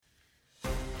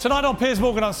Tonight on Piers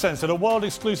Morgan Uncensored, a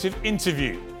world-exclusive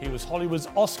interview. He was Hollywood's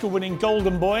Oscar-winning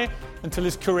golden boy until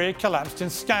his career collapsed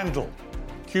in scandal.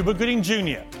 Cuba Gooding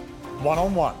Jr.,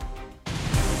 one-on-one.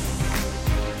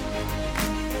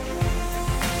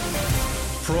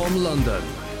 From London,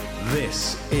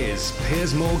 this is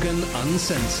Piers Morgan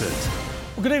Uncensored.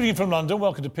 Well, good evening from London.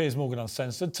 Welcome to Piers Morgan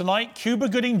Uncensored. Tonight, Cuba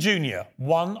Gooding Jr.,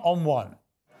 one-on-one.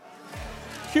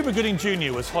 Cuba Gooding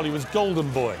Jr. was Hollywood's golden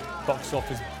boy. Box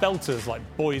office belters like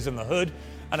Boys in the Hood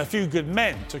and A Few Good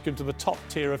Men took him to the top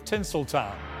tier of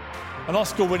Tinseltown. An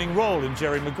Oscar-winning role in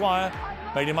Jerry Maguire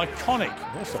made him iconic.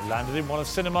 He also landed in one of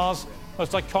cinema's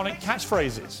most iconic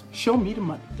catchphrases. Show me the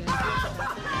money.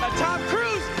 Tom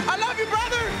Cruise, I love you,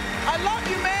 brother. I love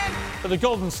you, man. But the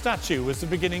golden statue was the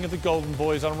beginning of the golden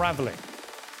boy's unravelling.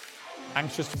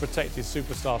 Anxious to protect his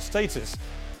superstar status,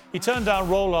 he turned down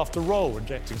role after role,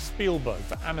 rejecting Spielberg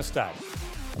for Amistad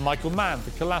and Michael Mann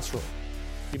for Collateral.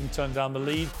 He even turned down the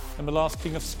lead in The Last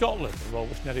King of Scotland, a role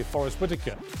which netted Forrest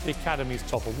Whitaker the Academy's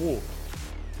top award.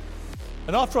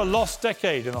 And after a lost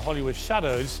decade in the Hollywood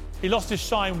shadows, he lost his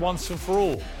shine once and for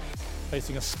all,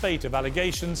 facing a spate of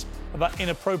allegations about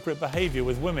inappropriate behaviour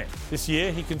with women. This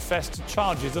year, he confessed to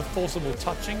charges of forcible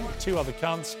touching with 2 other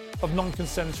counts of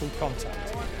non-consensual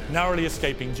contact, narrowly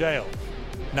escaping jail.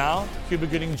 Now, Cuba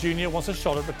Gooding Jr. wants a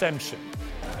shot at redemption.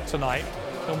 Tonight,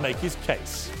 he'll make his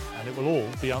case, and it will all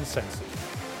be uncensored.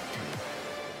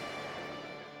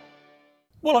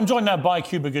 Well, I'm joined now by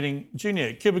Cuba Gooding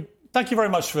Jr. Cuba, thank you very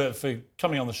much for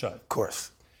coming on the show. Of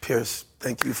course. Piers,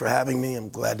 thank you for having me. I'm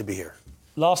glad to be here.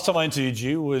 Last time I interviewed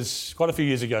you was quite a few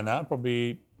years ago now,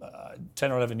 probably 10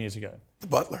 or 11 years ago. The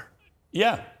Butler.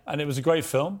 Yeah, and it was a great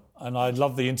film, and I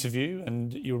loved the interview,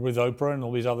 and you were with Oprah and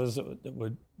all these others that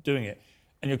were doing it.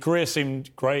 And your career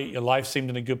seemed great, your life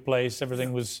seemed in a good place,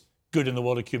 everything was good in the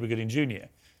world of Cuba Gooding Jr.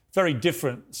 Very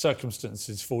different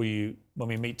circumstances for you when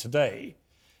we meet today.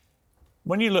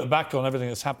 When you look back on everything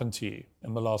that's happened to you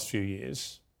in the last few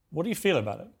years, what do you feel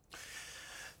about it?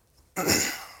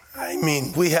 I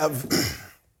mean, we have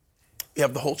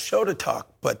the whole show to talk,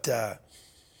 but,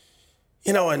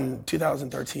 in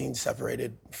 2013,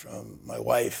 separated from my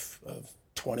wife of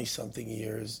 20-something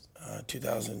years,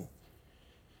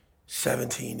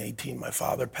 2017, 18, my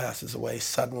father passes away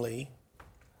suddenly.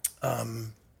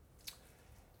 And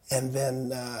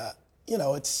then,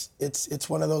 it's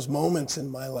one of those moments in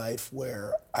my life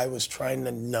where I was trying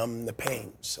to numb the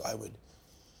pain. So I would,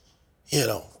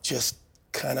 just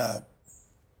kind of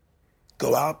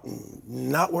go out and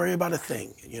not worry about a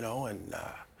thing,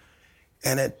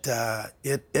 and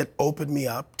it opened me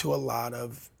up to a lot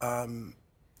of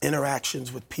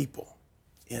interactions with people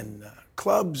in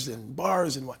clubs and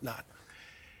bars and whatnot.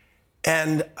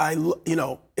 And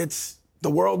the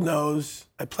world knows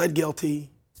I pled guilty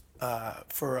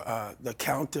for the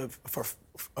count of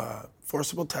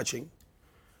forcible touching,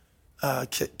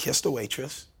 kissed a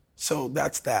waitress. So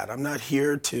that's that. I'm not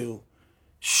here to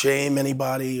shame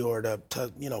anybody or to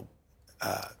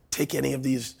take any of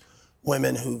these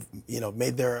women who've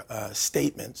made their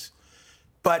statements.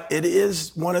 But it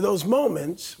is one of those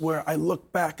moments where I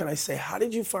look back and I say, how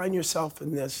did you find yourself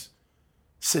in this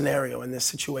scenario, in this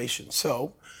situation?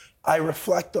 So I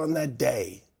reflect on that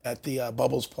day at the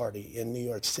Bubbles party in New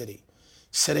York City,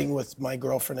 sitting with my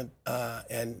girlfriend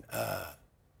and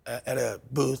at a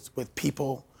booth with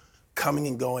people coming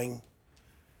and going.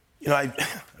 I've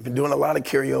been doing a lot of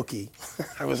karaoke.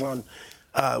 I was on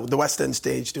the West End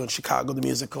stage doing Chicago the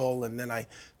musical, and then I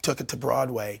took it to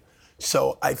Broadway.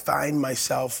 So I find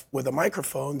myself with a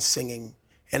microphone singing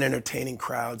and entertaining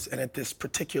crowds. And at this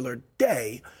particular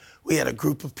day, we had a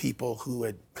group of people who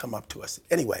had come up to us.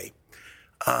 Anyway,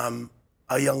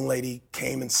 a young lady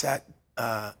came and sat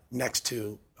next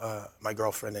to my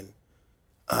girlfriend,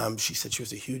 and she said she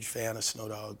was a huge fan of Snow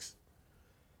Dogs.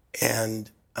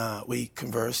 And we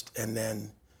conversed, and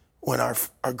then when our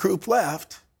group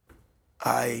left,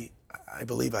 I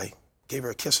believe I gave her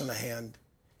a kiss on the hand,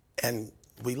 and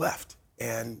we left.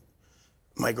 And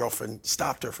my girlfriend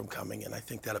stopped her from coming, and I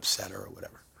think that upset her or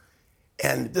whatever.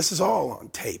 And this is all on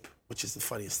tape, which is the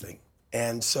funniest thing.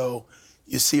 And so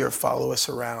you see her follow us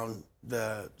around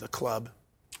the club.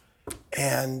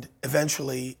 And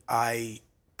eventually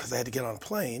because I had to get on a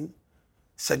plane,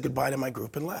 said goodbye to my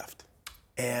group and left.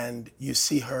 And you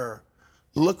see her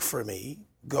look for me,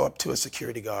 go up to a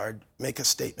security guard, make a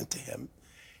statement to him.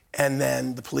 And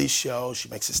then the police show, she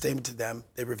makes a statement to them,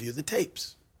 they review the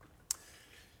tapes.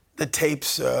 The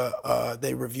tapes,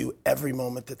 they review every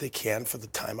moment that they can for the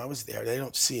time I was there. They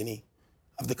don't see any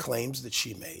of the claims that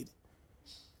she made.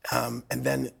 And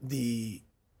then the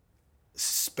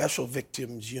Special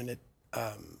Victims Unit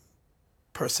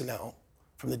personnel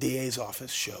from the DA's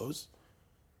office shows,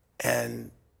 and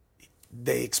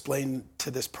they explained to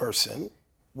this person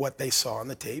what they saw on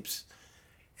the tapes,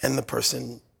 and the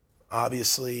person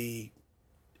obviously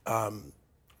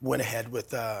went ahead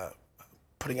with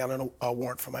putting out a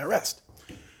warrant for my arrest.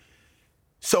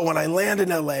 So when I land in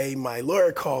LA, my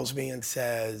lawyer calls me and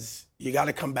says, "You got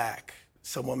to come back.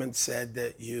 Some woman said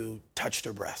that you touched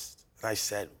her breast." And I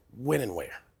said, "When and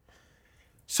where?"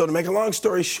 So to make a long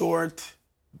story short,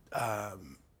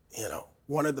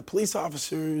 one of the police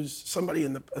officers, somebody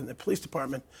in the police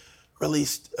department,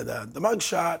 released the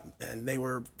mugshot, and they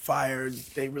were fired.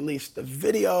 They released a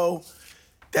video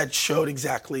that showed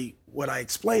exactly what I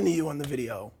explained to you on the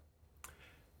video.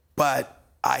 But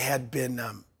I had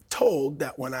been told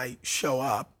that when I show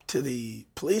up to the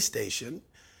police station,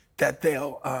 that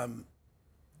they'll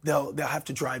have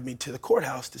to drive me to the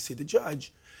courthouse to see the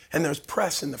judge, and there's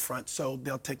press in the front, so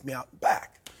they'll take me out and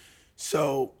back.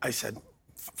 So I said,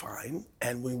 fine,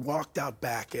 and we walked out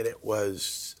back, and it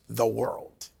was the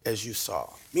world, as you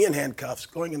saw. Me in handcuffs,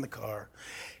 going in the car,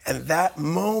 and that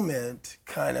moment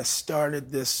kind of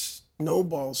started this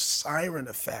snowball siren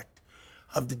effect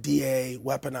of the DA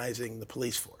weaponizing the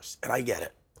police force, and I get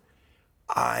it.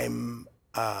 I'm,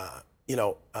 at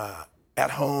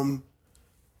home.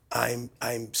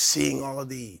 I'm seeing all of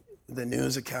the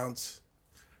news accounts,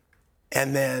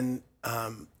 and then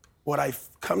what I've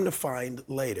come to find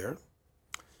later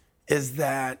is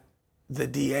that the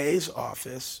DA's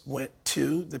office went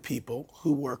to the people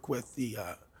who work with the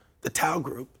Tao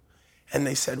group, and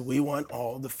they said, "We want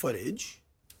all the footage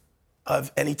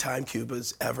of any time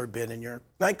Cuba's ever been in your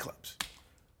nightclubs."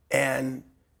 And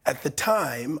at the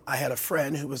time, I had a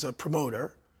friend who was a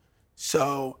promoter,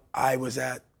 so I was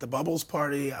at the Bubbles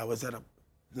party, I was at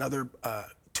another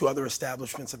 2 other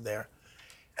establishments of there,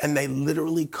 and they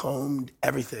literally combed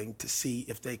everything to see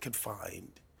if they could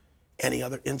find any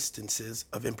other instances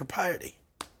of impropriety.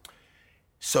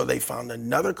 So they found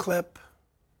another clip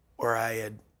where I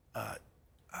had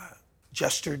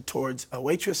gestured towards a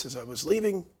waitress as I was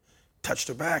leaving, touched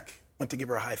her back, went to give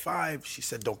her a high five. She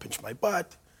said, "Don't pinch my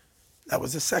butt." That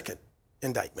was the second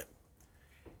indictment.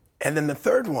 And then the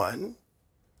third one,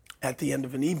 at the end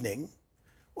of an evening,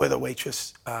 where the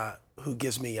waitress who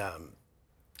gives me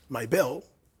my bill,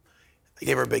 I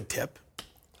gave her a big tip.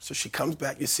 So she comes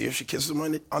back, you see her, she kisses him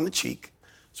on the cheek.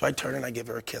 So I turn and I give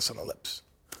her a kiss on the lips.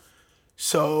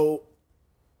 So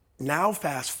now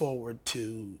fast forward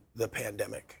to the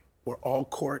pandemic, where all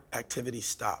court activity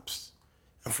stops.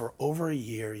 And for over a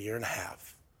year and a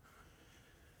half,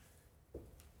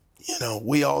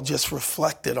 we all just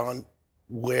reflected on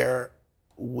where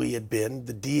we had been.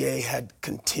 The DA had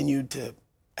continued to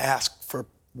ask for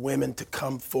women to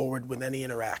come forward with any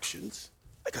interactions,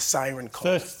 like a siren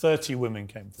call. 30 women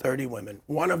came forward. 30 women.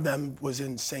 One of them was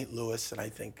in St. Louis, and I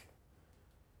think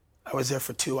I was there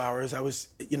for 2 hours. I was,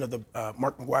 the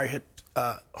Mark McGwire hit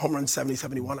home run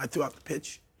 70-71. I threw out the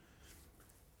pitch.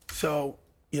 So,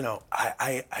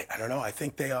 I don't know. I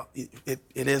think it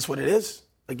is what it is,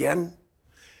 again.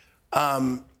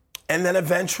 And then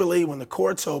eventually, when the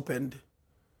courts opened,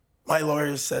 my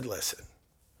lawyers said, "Listen,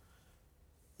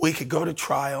 we could go to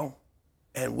trial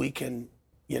and we can,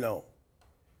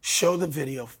 show the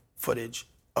video footage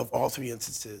of all 3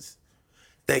 instances.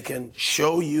 They can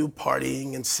show you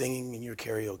partying and singing in your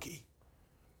karaoke.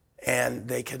 And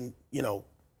they can,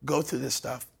 go through this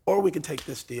stuff, or we can take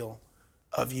this deal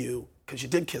of you, because you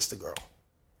did kiss the girl."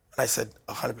 And I said,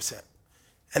 100%.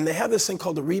 And they have this thing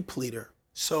called a repleader.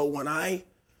 So when I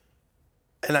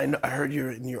heard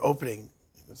in your opening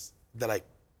that I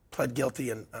pled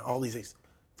guilty and all these things.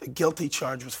 The guilty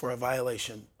charge was for a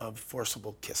violation of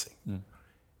forcible kissing.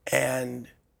 And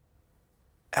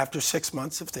after 6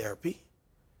 months of therapy,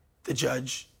 the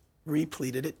judge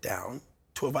repleaded it down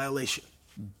to a violation.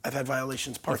 I've had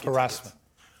violations, parking of harassment.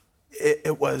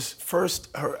 It was first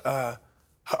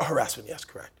harassment, yes,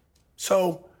 correct.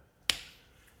 So,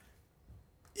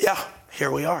 yeah,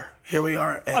 here we are.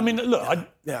 And, look,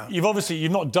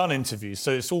 you've not done interviews,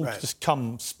 so it's all Right. just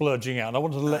come splurging out. And I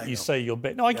wanted to let you say your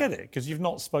bit. No, I get it, because you've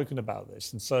not spoken about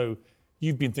this. And so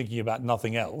you've been thinking about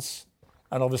nothing else.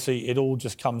 And obviously it all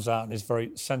just comes out and is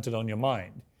very centered on your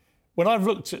mind. When I've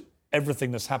looked at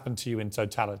everything that's happened to you in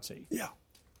totality,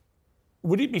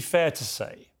 would it be fair to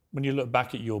say, when you look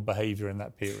back at your behaviour in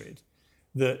that period,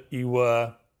 that you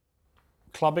were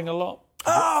clubbing a lot?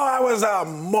 Oh, I was a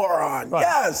moron. Right.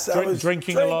 Yes, I was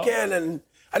drinking a lot. And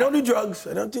I don't do drugs.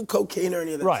 I don't do cocaine or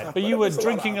any of that Right, stuff. but you were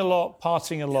drinking a lot,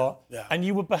 partying a lot, yeah. and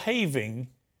you were behaving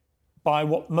by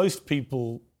what most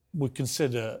people would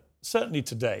consider, certainly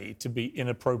today, to be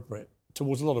inappropriate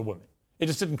towards a lot of women. It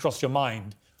just didn't cross your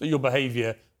mind that your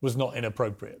behaviour was not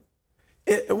inappropriate?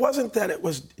 It wasn't that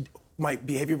my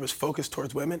behavior was focused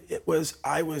towards women.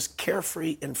 I was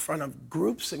carefree in front of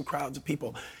groups and crowds of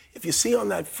people. If you see on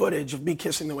that footage of me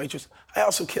kissing the waitress, I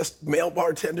also kissed male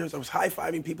bartenders. I was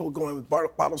high-fiving people going with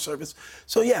bottle service.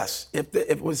 So yes, if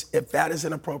that is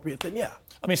inappropriate, then yeah.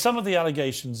 I mean, some of the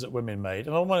allegations that women made,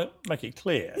 and I want to make it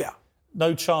clear,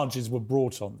 no charges were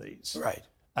brought on these. Right.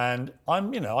 And I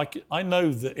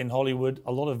know that in Hollywood,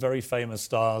 a lot of very famous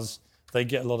stars, they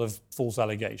get a lot of false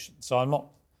allegations. So I'm not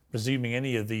presuming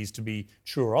any of these to be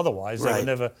true or otherwise. They were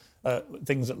never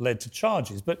things that led to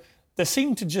charges. But there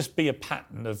seemed to just be a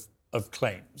pattern of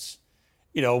claims.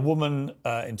 You know, a woman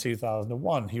in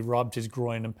 2001, he rubbed his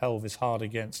groin and pelvis hard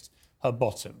against her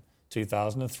bottom.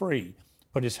 2003,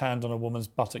 put his hand on a woman's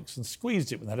buttocks and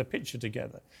squeezed it when they had a picture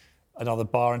together. Another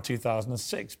bar in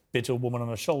 2006, bit a woman on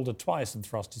her shoulder twice and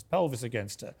thrust his pelvis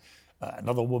against her.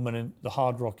 Another woman in the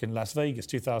Hard Rock in Las Vegas,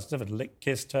 2007,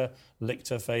 kissed her, licked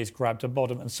her face, grabbed her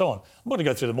bottom, and so on. I'm not going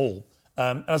to go through them all.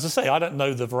 And as I say, I don't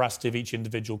know the veracity of each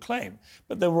individual claim,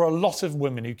 but there were a lot of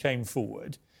women who came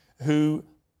forward who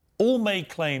all made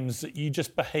claims that you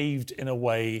just behaved in a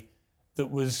way that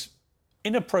was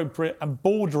inappropriate and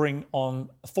bordering on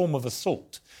a form of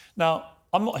assault. Now,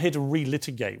 I'm not here to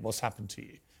relitigate what's happened to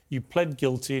you. You pled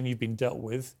guilty and you've been dealt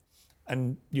with,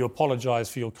 and you apologise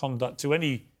for your conduct to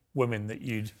any women that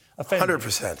you'd offended.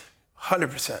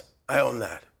 100%. I own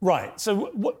that. Right.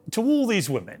 So to all these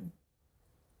women,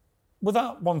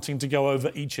 without wanting to go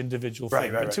over each individual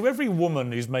thing, but to every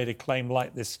woman who's made a claim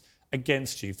like this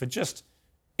against you for just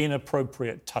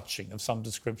inappropriate touching of some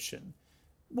description,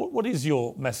 what is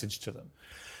your message to them?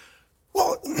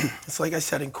 Well, it's like I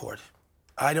said in court.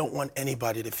 I don't want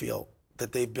anybody to feel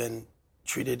that they've been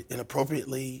treated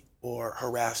inappropriately or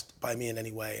harassed by me in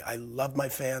any way. I love my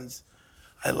fans.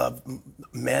 I love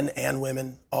men and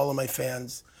women, all of my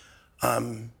fans.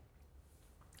 You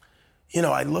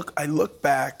know, I look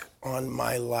back on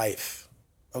my life,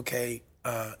 okay?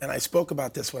 And I spoke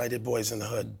about this when I did Boys in the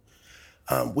Hood.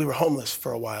 We were homeless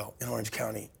for a while in Orange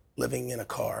County, living in a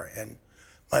car, and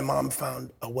my mom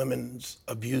found a women's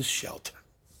abuse shelter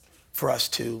for us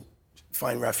to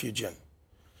find refuge in.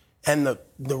 And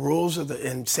the rules of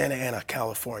in Santa Ana,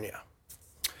 California.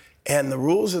 And the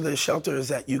rules of the shelter is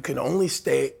that you can only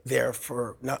stay there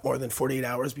for not more than 48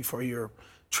 hours before you're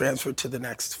transferred to the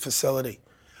next facility.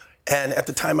 And at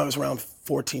the time I was around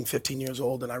 14, 15 years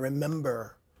old, and I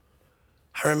remember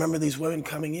these women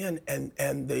coming in,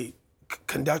 and the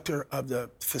conductor of the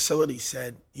facility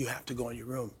said, "You have to go in your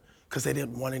room," because they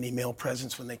didn't want any male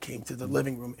presence when they came to the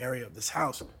living room area of this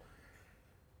house.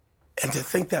 And to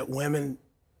think that women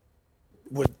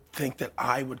would think that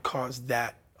I would cause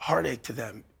that heartache to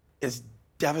them is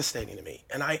devastating to me.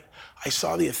 And I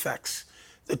saw the effects,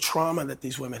 the trauma that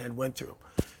these women had went through.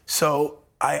 So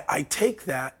I take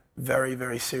that very,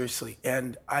 very seriously.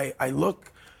 And I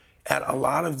look at a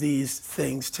lot of these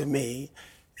things to me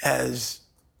as,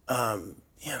 you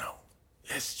know,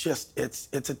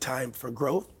 it's a time for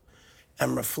growth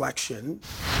and reflection.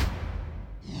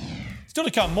 Still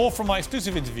to come, more from my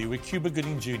exclusive interview with Cuba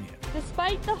Gooding Jr.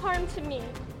 Despite the harm to me,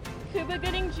 Cuba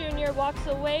Gooding Jr. walks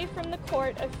away from the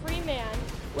court a free man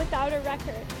without a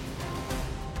record.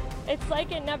 It's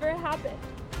like it never happened.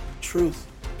 Truth,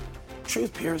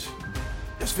 Piers.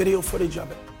 There's video footage of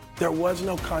it. There was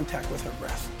no contact with her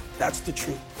breast. That's the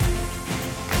truth.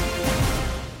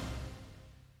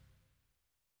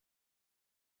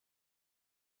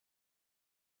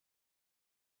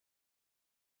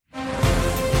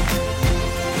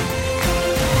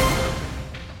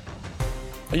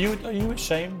 Are you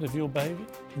ashamed of your behaviour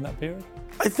in that period?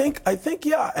 I think,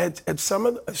 yeah. At some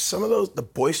of those, the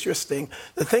boisterous thing.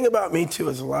 The thing about me too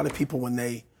is a lot of people when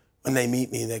they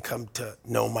meet me, they come to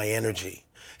know my energy.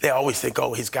 They always think,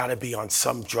 oh, he's got to be on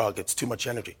some drug. It's too much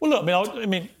energy. Well, look, I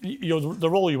mean, the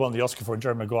role you won the Oscar for,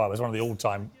 Jerry Maguire, was one of the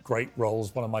all-time great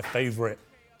roles, one of my favourite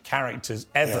characters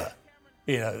ever,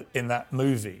 you know, in that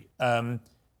movie.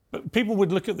 But people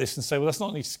would look at this and say, well, that's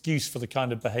not an excuse for the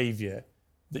kind of behaviour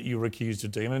that you were accused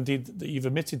of doing, and indeed that you've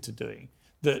admitted to doing.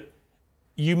 That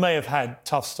you may have had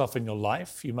tough stuff in your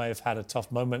life. You may have had a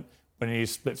tough moment when you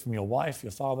split from your wife,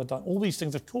 your father died. All these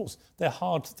things, of course, they're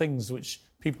hard things which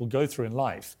people go through in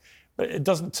life. But it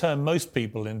doesn't turn most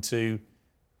people into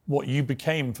what you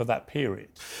became for that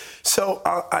period. So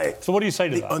So what do you say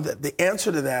to that? The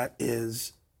answer to that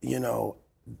is, you know,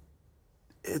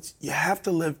 you have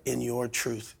to live in your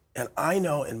truth. And I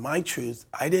know in my truth,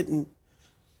 I didn't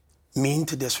mean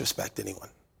to disrespect anyone.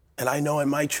 And I know in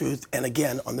my truth, and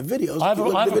again, on the videos... I have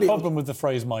a problem with the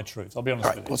phrase "my truth," I'll be honest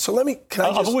with you. Well, so let me...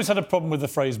 I've always had a problem with the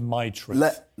phrase "my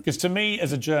truth." Because to me,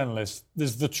 as a journalist,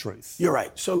 there's the truth. You're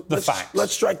right. So facts.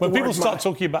 Let's strike the When people start my.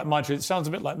 talking about "my truth," it sounds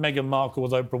a bit like Meghan Markle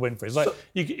with Oprah Winfrey. It's like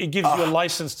it gives you a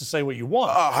license to say what you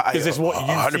want, because it's what you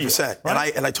 100%. Feel,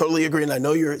 right? And I totally agree, and I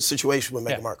know your situation with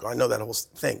Meghan Markle. I know that whole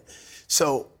thing.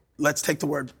 So let's take the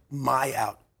word "my"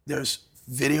 out. There's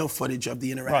video footage of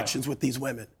the interactions with these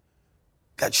women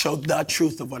that showed the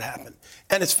truth of what happened.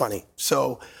 And it's funny.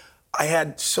 So I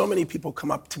had so many people come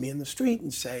up to me in the street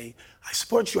and say, I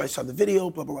support you, I saw the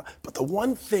video, blah, blah, blah. But the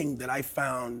one thing that I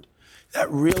found that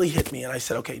really hit me, and I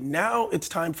said, okay, now it's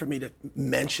time for me to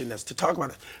mention this, to talk about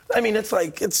it. I mean,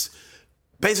 it's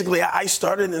basically, I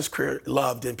started in this career,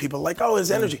 loved, and people are like, oh,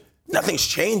 his energy. Nothing's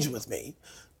changed with me,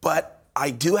 but I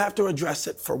do have to address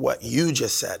it for what you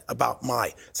just said about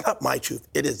it's not my truth,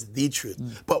 it is the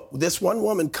truth. But this one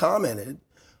woman commented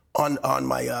on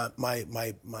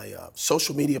my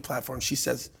social media platform. She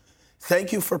says,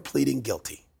 thank you for pleading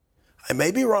guilty. I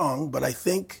may be wrong, but I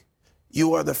think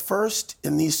you are the first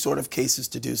in these sort of cases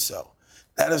to do so.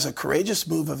 That is a courageous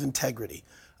move of integrity.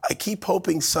 I keep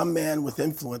hoping some man with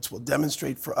influence will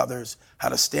demonstrate for others how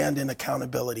to stand in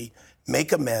accountability,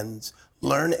 make amends,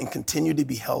 learn and continue to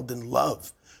be held in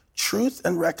love. Truth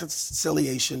and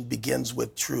reconciliation begins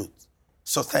with truth.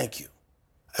 So thank you.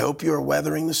 I hope you are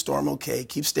weathering the storm okay,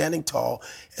 keep standing tall,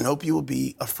 and hope you will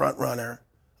be a front runner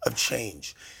of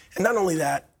change. And not only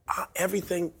that,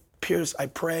 everything, Piers, I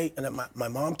pray, and my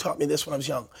mom taught me this when I was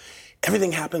young,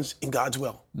 everything happens in God's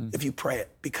will if you pray it.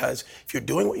 Because if you're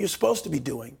doing what you're supposed to be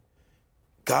doing,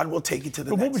 God will take you to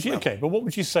the next level. Okay, but what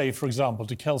would you say, for example,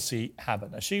 to Kelsey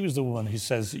Habit? Now, she was the woman who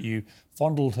says that you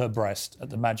fondled her breast at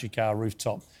the Magic Hour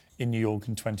rooftop in New York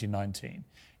in 2019.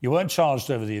 You weren't charged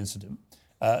over the incident.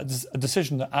 A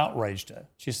decision that outraged her.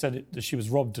 She said that she was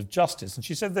robbed of justice, and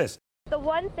she said this. The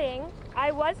one thing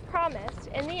I was promised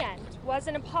in the end was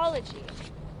an apology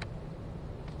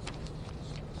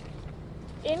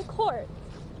in court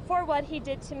for what he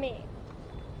did to me,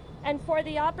 and for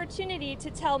the opportunity to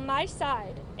tell my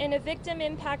side in a victim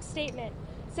impact statement,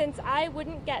 since I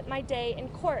wouldn't get my day in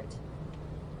court.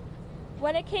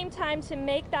 When it came time to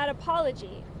make that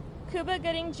apology, Cuba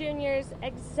Gooding Jr.'s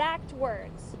exact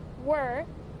words were,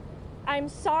 "I'm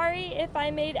sorry if I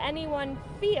made anyone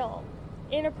feel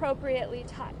inappropriately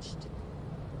touched."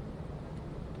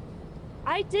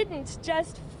 I didn't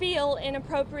just feel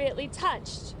inappropriately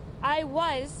touched. I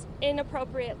was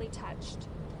inappropriately touched.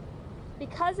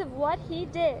 Because of what he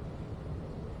did,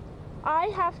 I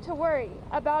have to worry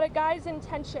about a guy's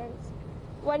intentions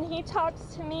when he talks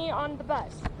to me on the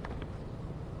bus.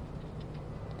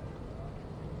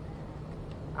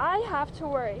 I have to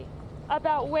worry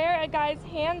about where a guy's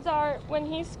hands are when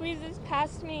he squeezes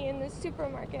past me in the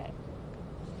supermarket.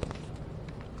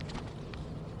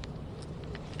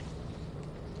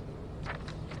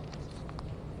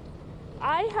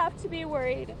 I have to be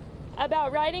worried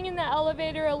about riding in the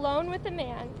elevator alone with a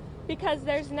man because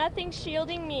there's nothing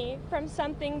shielding me from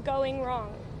something going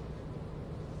wrong.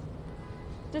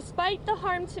 Despite the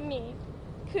harm to me,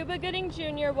 Cuba Gooding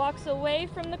Jr. walks away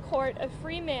from the court a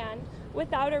free man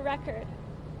without a record.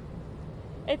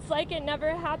 It's like it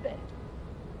never happened.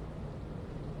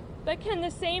 But can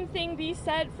the same thing be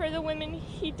said for the women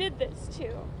he did this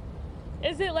to?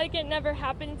 Is it like it never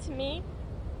happened to me?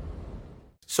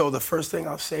 So the first thing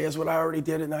I'll say is what I already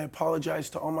did, and I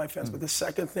apologize to all my fans. But the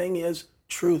second thing is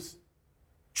truth.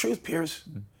 Truth, Piers.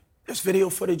 There's video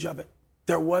footage of it.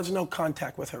 There was no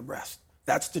contact with her breast.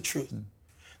 That's the truth.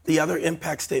 The other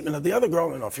impact statement of the other girl,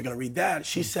 I don't know if you're going to read that,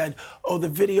 she said, oh, the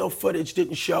video footage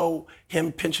didn't show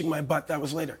him pinching my butt. That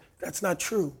was later. That's not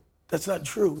true. That's not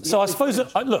true. So I suppose,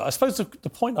 I suppose the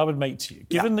point I would make to you,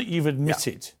 given that you've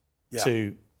admitted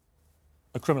to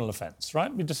a criminal offence,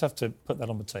 right? We just have to put that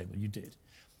on the table. You did.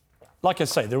 Like I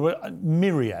say, there were a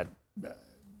myriad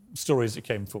stories that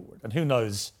came forward, and who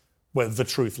knows where the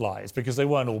truth lies, because they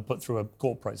weren't all put through a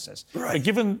court process. Right. But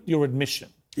given your admission,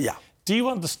 do you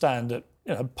understand that,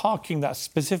 parking that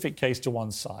specific case to one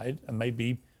side, and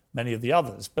maybe many of the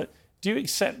others, but do you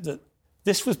accept that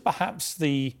this was perhaps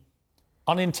the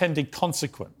unintended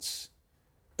consequence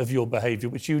of your behaviour,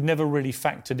 which you never really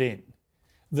factored in?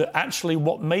 That actually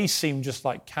what may seem just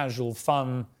like casual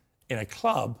fun in a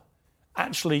club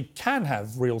actually can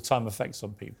have real-time effects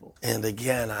on people. And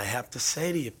again, I have to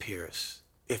say to you, Piers,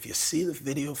 if you see the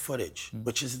video footage,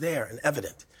 which is there and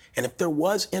evident, and if there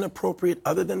was inappropriate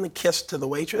other than the kiss to the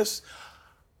waitress,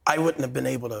 I wouldn't have been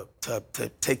able to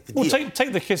take the deal. Well,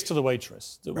 take the kiss to the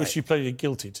waitress, which you pleaded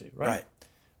guilty to, right?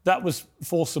 that was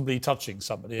forcibly touching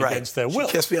somebody against their will.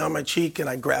 She kissed me on my cheek, and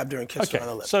I grabbed her and kissed her on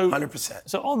the lip. 100%.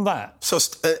 So on that. So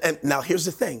and now here's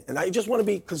the thing, and I just want to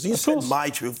be, because you said my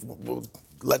truth. We'll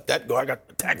let that go. I got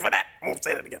attacked for that. I won't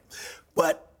say that again.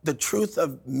 But the truth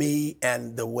of me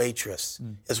and the waitress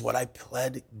is what I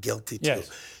pled guilty to.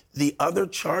 Yes. The other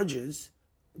charges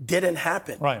didn't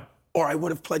happen. Right. Or I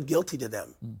would have pled guilty to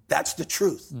them. That's the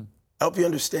truth. I hope you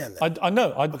understand that. I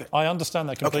know. I understand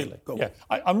that completely. Okay, go yeah.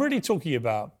 I'm really talking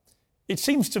about, it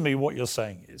seems to me what you're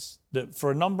saying is that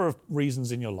for a number of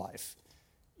reasons in your life,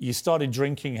 you started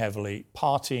drinking heavily,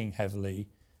 partying heavily,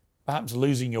 perhaps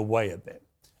losing your way a bit.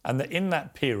 And that in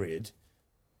that period,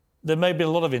 there may be a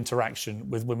lot of interaction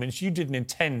with women you didn't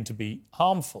intend to be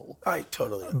harmful. I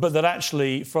totally understand. But that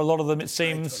actually, for a lot of them, it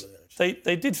seems they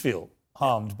did feel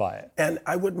harmed by it. And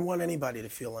I wouldn't want anybody to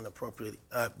feel inappropriate,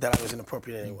 that I was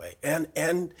inappropriate anyway.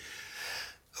 And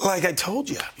like I told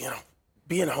you,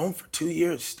 being home for 2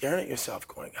 years, staring at yourself,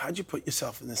 going, how'd you put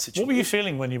yourself in this situation? What were you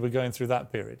feeling when you were going through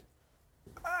that period?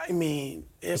 I mean...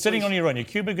 Sitting on your own, you're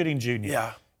Cuba Gooding Jr.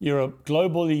 Yeah. You're a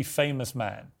globally famous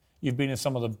man. You've been in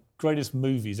some of the greatest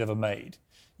movies ever made.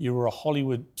 You were a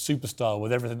Hollywood superstar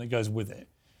with everything that goes with it.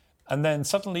 And then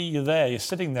suddenly you're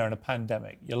sitting there in a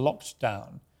pandemic, you're locked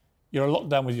down. You're locked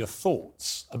down with your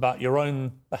thoughts about your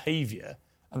own behaviour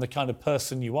and the kind of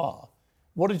person you are.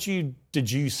 What did you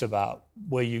deduce about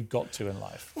where you got to in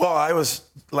life? Well, I was,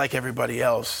 like everybody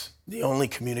else, the only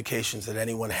communications that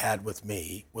anyone had with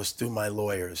me was through my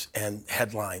lawyers and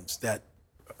headlines that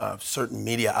certain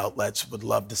media outlets would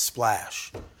love to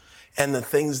splash. And the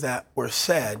things that were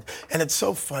said, and it's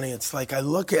so funny, it's like I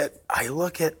look at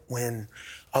when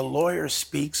a lawyer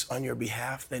speaks on your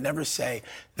behalf, they never say,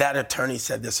 that attorney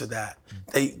said this or that.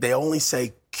 They only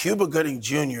say, Cuba Gooding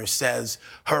Jr. says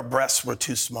her breasts were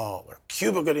too small, or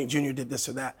Cuba Gooding Jr. did this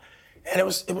or that. And it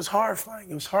was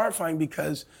horrifying. It was horrifying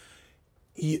because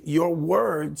your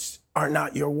words are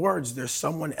not your words. They're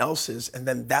someone else's, and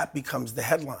then that becomes the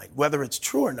headline. Whether it's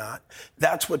true or not,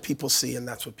 that's what people see and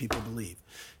that's what people believe.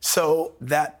 So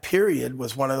that period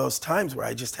was one of those times where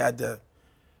I just had to,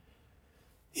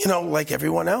 like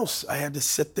everyone else, I had to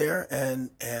sit there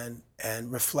and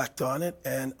reflect on it,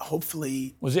 and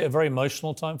hopefully... Was it a very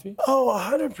emotional time for you? Oh,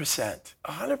 100%.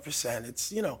 100%.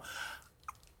 It's,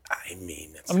 I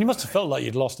mean, you must have felt like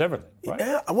you'd lost everything, right?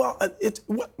 Yeah, well,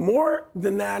 more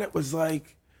than that, it was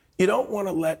like, you don't want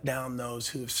to let down those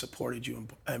who have supported you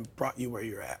and brought you where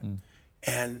you're at.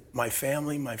 And my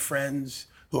family, my friends,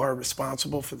 who are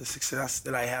responsible for the success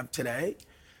that I have today,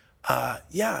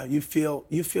 you feel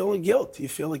a guilt. You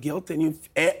feel a guilt, and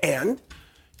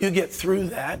you get through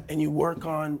that, and you work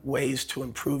on ways to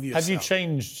improve yourself. Have you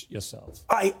changed yourself?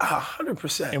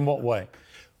 100%. In what way?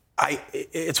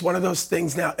 It's one of those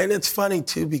things now, and it's funny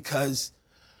too, because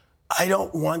I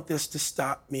don't want this to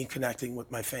stop me connecting with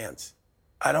my fans.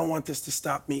 I don't want this to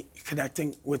stop me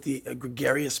connecting with the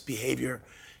gregarious behavior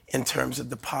in terms of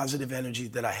the positive energy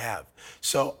that I have.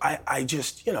 So I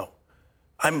just,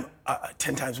 I'm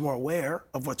 10 times more aware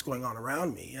of what's going on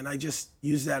around me, and I just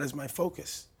use that as my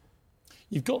focus.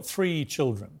 You've got 3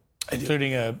 children,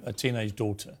 including a teenage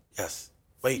daughter. Yes.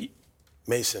 Wait,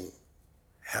 Mason,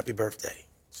 happy birthday.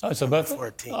 Oh, it's a birthday?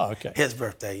 14. Oh, okay. His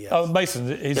birthday, yes. Oh, Mason,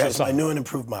 he's your son. My new and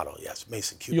improved model, yes,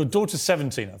 Mason Cuba. Your daughter's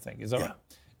 17, I think, is that right?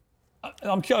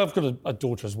 I've got a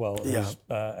daughter as well, who's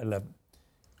 11.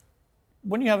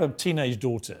 When you have a teenage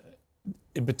daughter,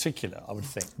 in particular, I would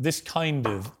think, this kind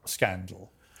of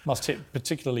scandal must hit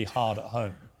particularly hard at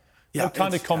home. Yeah, what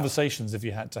kind of conversations have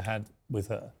you had to have with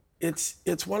her?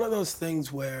 It's one of those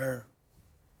things where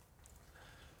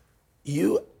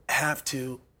you have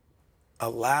to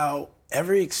allow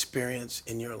every experience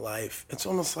in your life. It's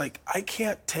almost like I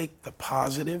can't take the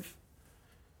positive,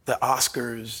 the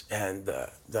Oscars and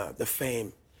the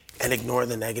fame, and ignore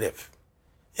the negative.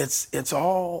 It's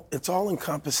all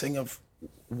encompassing of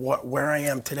where I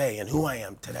am today and who I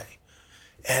am today.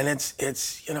 And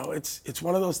it's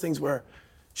one of those things where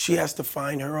she has to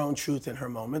find her own truth in her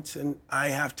moments, and I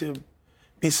have to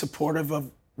be supportive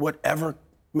of whatever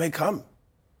may come.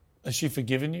 Has she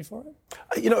forgiven you for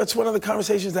it? It's one of the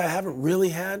conversations that I haven't really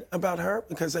had about her,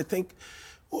 because I think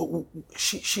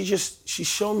she's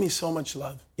shown me so much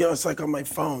love. It's like on my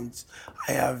phones,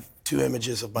 I have 2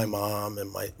 images of my mom and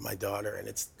my daughter, and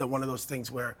it's one of those things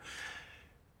where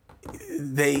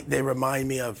they remind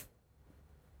me of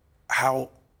how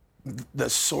the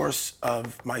source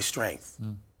of my strength,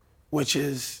 which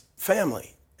is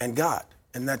family and God,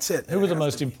 and that's it. Who are the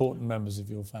most important members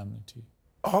of your family to you?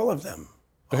 All of them.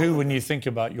 Who, when you think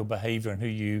about your behaviour and who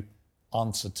you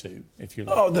answer to, if you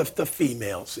like? Oh, the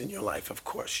females in your life, of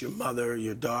course. Your mother,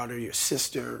 your daughter, your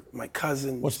sister, my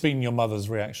cousins. What's been your mother's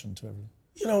reaction to everything?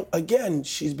 You know, again,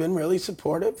 she's been really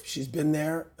supportive. She's been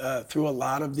there through a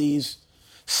lot of these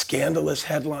scandalous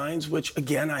headlines, which,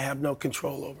 again, I have no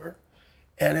control over.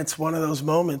 And it's one of those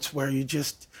moments where you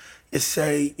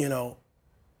say, you know,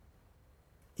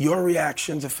 your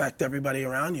reactions affect everybody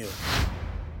around you.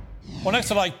 Well, next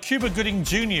tonight, Cuba Gooding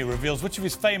Jr. reveals which of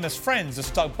his famous friends are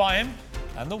stuck by him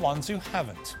and the ones who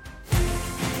haven't.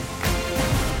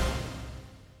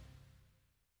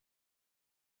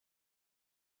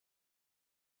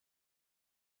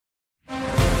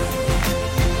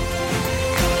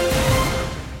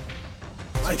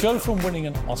 To go from winning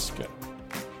an Oscar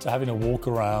to having to walk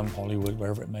around Hollywood,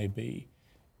 wherever it may be,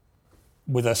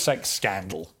 with a sex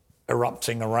scandal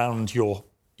erupting around your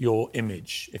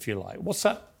image, if you like. What's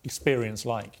that experience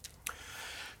like?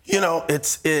 You know,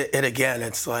 it's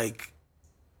like,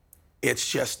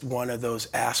 it's just one of those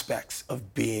aspects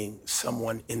of being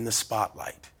someone in the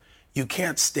spotlight. You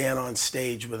can't stand on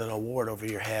stage with an award over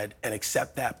your head and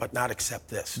accept that, but not accept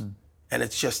this. And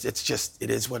it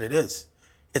is what it is.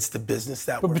 It's the business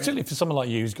that we're in. But particularly for someone like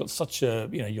you who's got such a,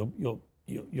 you know,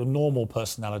 your normal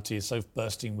personality is so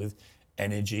bursting with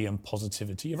energy and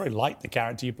positivity. You're very like the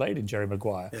character you played in Jerry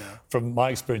Maguire. Yeah. From my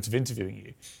experience of interviewing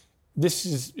you,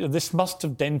 this must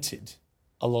have dented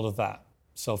a lot of that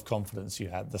self-confidence you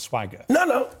had, the swagger.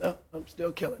 No, I'm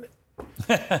still killing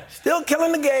it. Still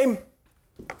killing the game.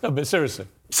 No, but seriously.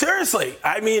 Seriously,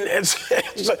 I mean,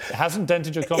 It hasn't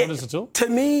dented your confidence at all? To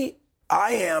me,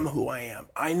 I am who I am.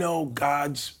 I know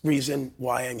God's reason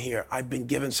why I'm here. I've been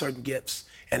given certain gifts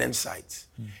and insights.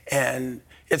 And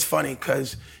it's funny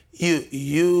because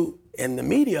you in the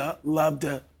media love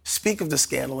to speak of the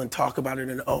scandal and talk about it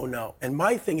and oh no. And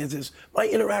my thing is my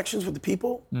interactions with the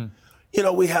people, you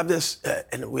know, we have this,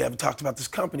 and we haven't talked about this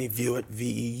company, View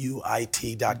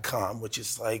VEUIT.com, which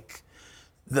is like,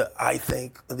 I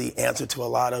think, the answer to a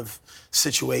lot of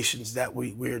situations that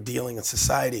we're dealing in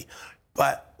society.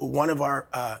 But one of our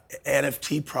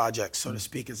NFT projects, so to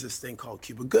speak, is this thing called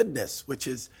Cuba Goodness, which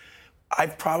is,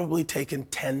 I've probably taken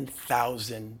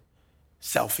 10,000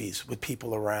 selfies with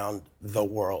people around the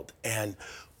world. And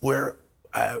we're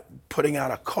putting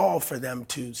out a call for them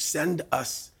to send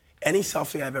us any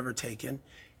selfie I've ever taken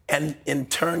and in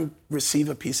turn receive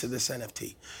a piece of this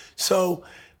NFT. So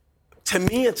to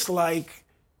me, it's like,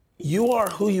 you are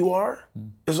who you are,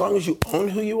 as long as you own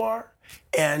who you are.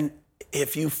 And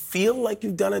if you feel like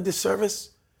you've done a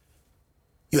disservice,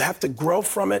 you have to grow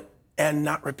from it and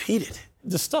not repeat it.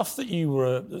 The stuff that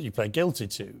you pled guilty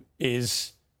to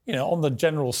is, you know, on the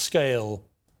general scale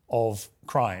of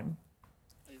crime,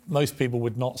 most people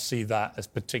would not see that as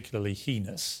particularly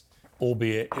heinous,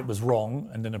 albeit it was wrong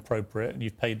and inappropriate and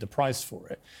you've paid the price for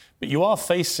it. But you are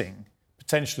facing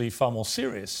potentially far more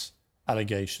serious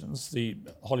allegations. The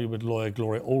Hollywood lawyer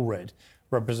Gloria Allred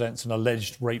represents an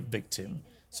alleged rape victim.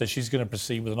 So she's going to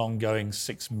proceed with an ongoing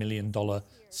 $6 million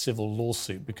civil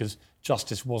lawsuit because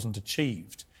justice wasn't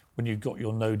achieved when you got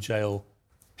your no jail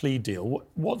plea deal.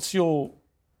 What's your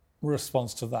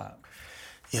response to that?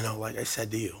 You know, like I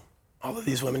said to you, all of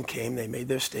these women came, they made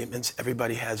their statements.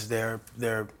 Everybody has their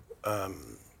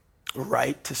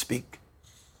right to speak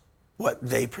what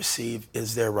they perceive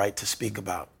is their right to speak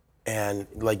about. And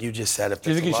like you just said, if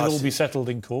do you think it should lawsuit, all be settled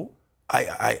in court?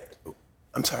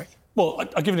 I'm sorry? Well,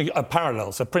 I'll give you a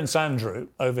parallel. So Prince Andrew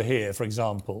over here, for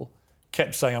example,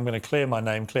 kept saying, I'm going to clear my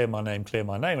name, clear my name, clear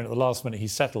my name. And at the last minute, he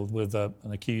settled with an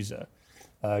accuser,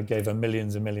 gave her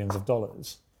millions and millions of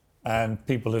dollars. And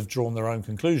people have drawn their own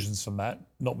conclusions from that,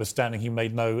 notwithstanding he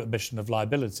made no admission of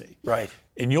liability. Right.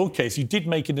 In your case, you did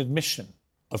make an admission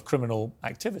of criminal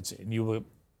activity, and you were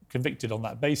convicted on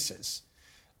that basis.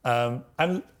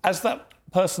 And as that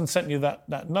person sent you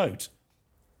that note,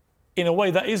 in a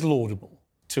way that is laudable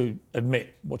to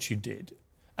admit what you did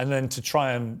and then to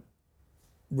try and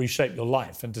reshape your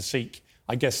life and to seek,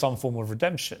 I guess, some form of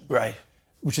redemption. Right.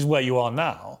 Which is where you are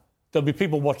now. There'll be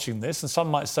people watching this and some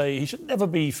might say he should never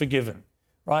be forgiven,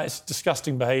 right? It's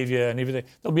disgusting behaviour and everything.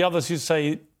 There'll be others who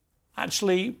say,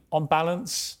 actually, on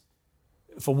balance,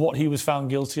 for what he was found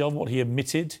guilty of, what he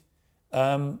admitted,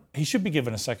 he should be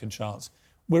given a second chance.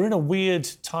 We're in a weird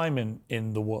time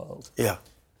in the world. Yeah.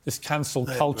 This cancel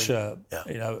culture,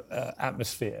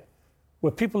 atmosphere,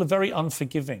 where people are very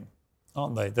unforgiving,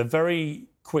 aren't they? They're very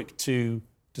quick to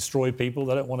destroy people.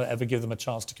 They don't want to ever give them a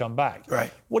chance to come back.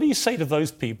 Right. What do you say to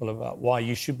those people about why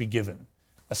you should be given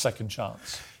a second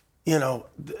chance? You know,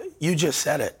 you just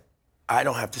said it. I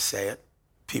don't have to say it.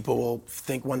 People will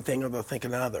think one thing or they'll think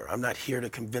another. I'm not here to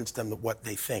convince them of what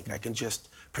they think. I can just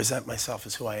present myself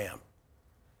as who I am.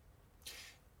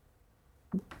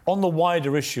 On the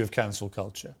wider issue of cancel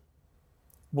culture,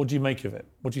 what do you make of it?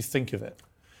 What do you think of it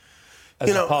as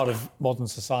a part of modern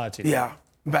society? Yeah.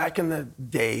 Back in the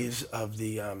days of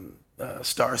the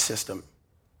star system,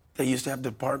 they used to have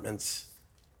departments,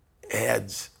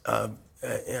 heads of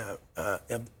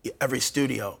every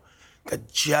studio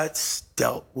that just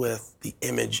dealt with the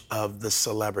image of the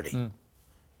celebrity.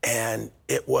 And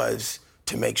it was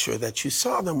to make sure that you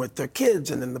saw them with their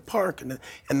kids and in the park,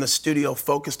 and the studio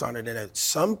focused on it. And at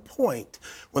some point,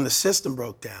 when the system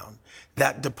broke down,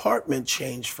 that department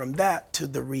changed from that to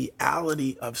the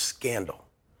reality of scandal.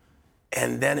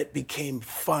 And then it became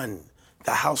fun,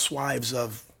 the housewives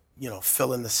of,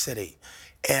 Phil in the City.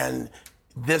 And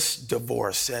this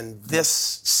divorce and this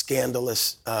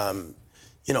scandalous,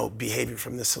 behavior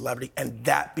from this celebrity, and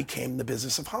that became the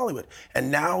business of Hollywood. And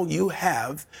now you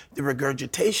have the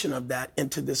regurgitation of that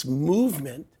into this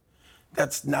movement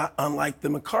that's not unlike the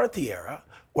McCarthy era,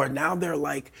 where now they're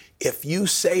like, if you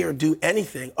say or do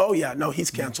anything, oh yeah, no,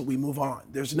 he's canceled, we move on.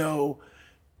 There's no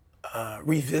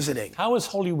revisiting. How has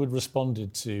Hollywood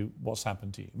responded to what's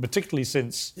happened to you, particularly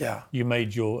since you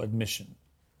made your admission?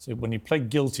 So when you pled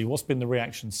guilty, what's been the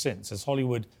reaction since? Has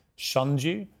Hollywood shunned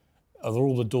you? Are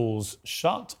all the doors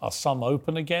shut? Are some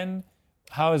open again?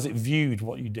 How has it viewed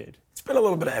what you did? It's been a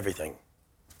little bit of everything.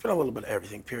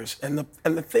 Piers. And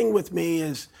the thing with me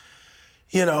is,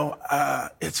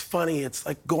 it's funny. It's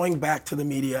like going back to the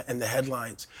media and the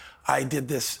headlines. I did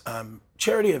this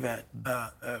charity event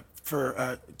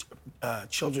for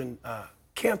children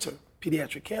cancer,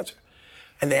 pediatric cancer,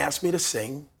 and they asked me to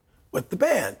sing with the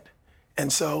band.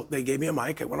 And so they gave me a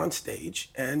mic, I went on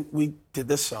stage, and we did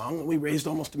this song, and we raised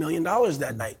almost $1 million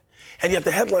that night. And yet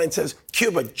the headline says,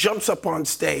 Cuba jumps up on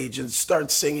stage and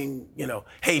starts singing,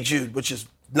 Hey Jude, which is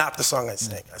not the song I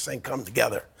sang. I sang Come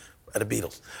Together by the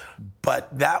Beatles.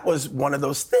 But that was one of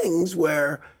those things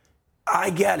where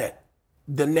I get it.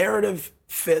 The narrative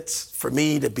fits for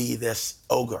me to be this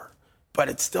ogre, but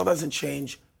it still doesn't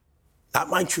change, not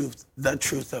my truth, the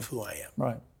truth of who I am.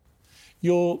 Right.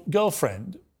 Your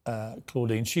girlfriend,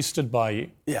 Claudine, she stood by you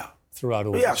throughout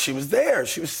all this. Yeah, she was there.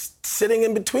 She was sitting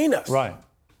in between us. Right.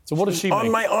 So what does she on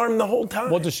my arm the whole time.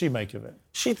 What does she make of it?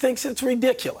 She thinks it's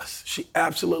ridiculous. She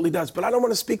absolutely does. But I don't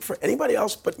want to speak for anybody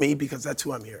else but me because that's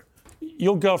who I'm here.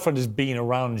 Your girlfriend has been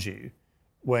around you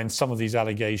when some of these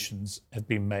allegations have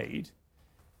been made,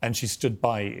 and she stood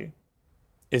by you.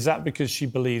 Is that because she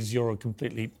believes you're a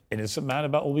completely innocent man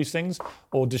about all these things,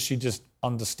 or does she just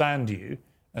understand you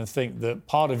and think that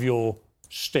part of your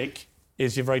shtick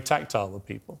is you're very tactile with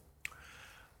people?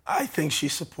 I think she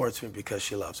supports me because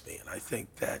she loves me, and I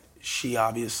think that she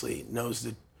obviously knows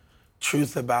the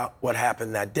truth about what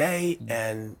happened that day,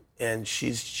 and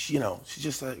she's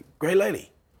just a great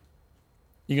lady.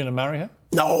 You going to marry her?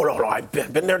 No. I've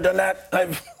been there, done that.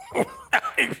 I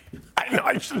know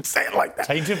I shouldn't say it like that.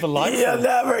 Tainted for life?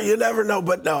 You never know.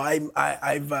 But no,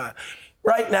 I've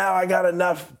right now I got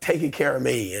enough taking care of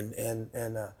me,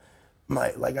 and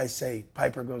like I say,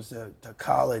 Piper goes to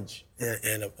college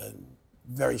in a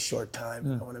very short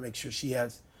time. I want to make sure she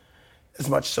has as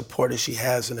much support as she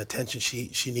has and attention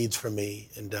she needs from me.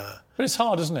 But it's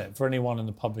hard, isn't it, for anyone in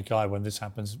the public eye when this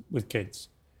happens with kids?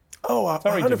 Oh,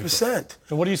 very 100%. Difficult.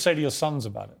 And what do you say to your sons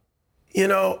about it?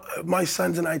 My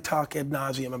sons and I talk ad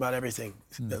nauseum about everything.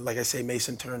 Like I say,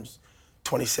 Mason turns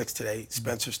 26 today.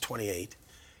 Spencer's 28.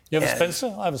 You have a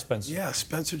Spencer? I have a Spencer. Yeah,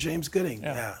 Spencer James Gooding.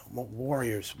 Yeah.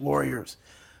 Warriors.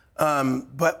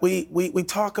 But we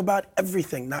talk about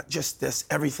everything, not just this,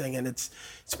 everything. And it's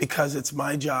because it's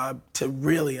my job to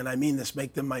really, and I mean this,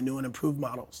 make them my new and improved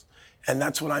models. And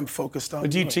that's what I'm focused on. But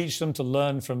do you teach them to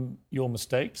learn from your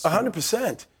mistakes?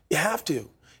 100%. You have to.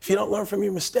 If you don't learn from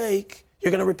your mistake, you're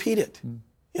going to repeat it,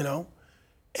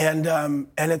 And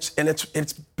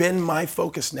it's been my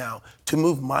focus now to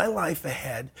move my life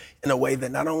ahead in a way that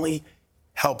not only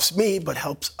helps me, but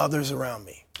helps others around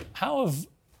me. How have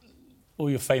all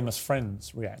your famous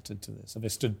friends reacted to this? Have they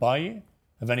stood by you?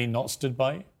 Have any not stood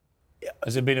by you?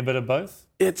 Has it been a bit of both?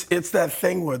 It's that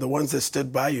thing where the ones that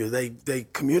stood by you, they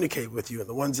communicate with you, and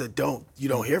the ones that don't, you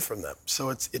don't hear from them. So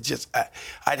it's just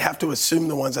I'd have to assume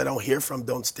the ones I don't hear from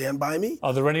don't stand by me.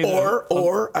 Are there any?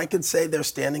 Or I could say they're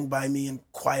standing by me in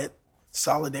quiet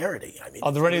solidarity. I mean,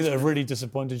 are there any that have really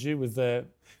disappointed you with their?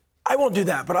 I won't do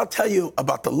that, but I'll tell you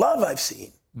about the love I've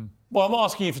seen. Well, I'm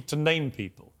asking you to name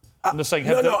people. I'm just saying.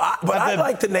 I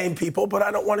like to name people, but I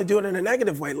don't want to do it in a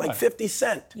negative way. Like 50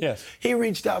 Cent. Yes. He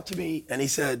reached out to me and he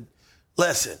said,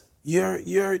 "Listen,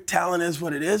 your talent is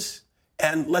what it is,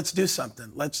 and let's do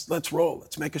something. Let's roll.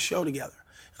 Let's make a show together."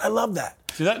 And I love that.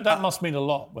 See, that must mean a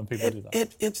lot when people do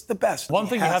that. It's the best. One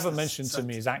thing you haven't mentioned to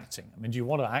me is acting. I mean, do you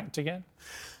want to act again?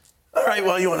 All right,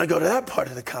 well, you want to go to that part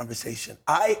of the conversation.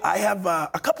 I have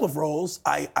a couple of roles.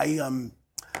 That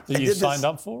you signed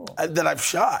up for? That I've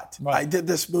shot. Right. I did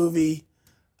this movie,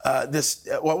 well,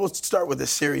 we'll start with the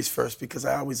series first because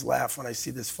I always laugh when I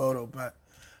see this photo, but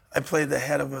I played the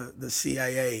head of the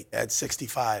CIA at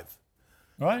 65.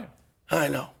 Right. I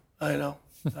know,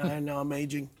 I'm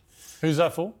aging. Who's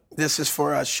that for? This is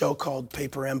for a show called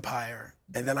Paper Empire,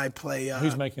 and then I play...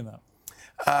 Who's making that?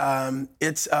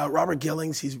 It's Robert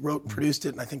Gillings. He's wrote and produced it,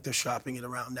 and I think they're shopping it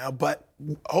around now. But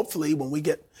hopefully, when we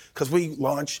get, because we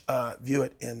launch View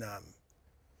It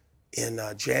in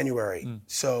January,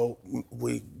 so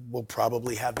we will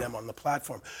probably have them on the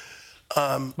platform.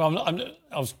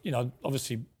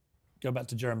 Obviously, go back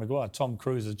to Jerry Maguire. Tom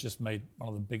Cruise has just made one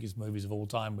of the biggest movies of all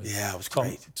time with it was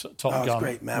great. Top Gun, it was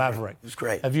great. Maverick. It was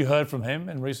great. Have you heard from him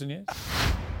in recent years?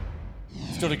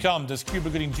 Still to come, does Cuba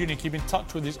Gooding Jr. keep in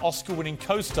touch with his Oscar-winning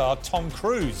co-star Tom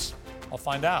Cruise? I'll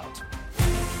find out.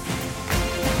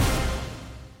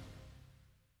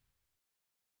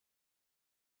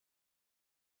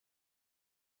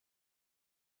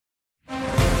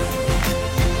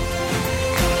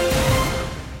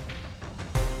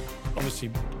 Obviously,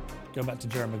 go back to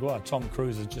Jerry Maguire. Tom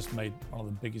Cruise has just made one of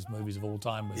the biggest movies of all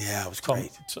time with it was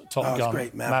great. Top Gun,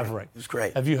 great. Maverick. It was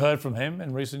great. Have you heard from him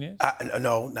in recent years?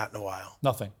 No, not in a while.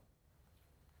 Nothing.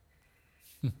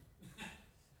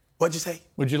 What'd you say?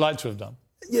 Would you like to have done?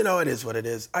 You know, it is what it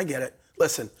is. I get it.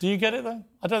 Listen. Do you get it, though?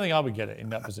 I don't think I would get it in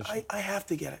that position. I have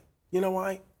to get it. You know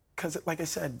why? Because, like I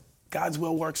said, God's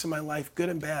will works in my life, good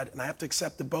and bad, and I have to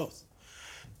accept it both.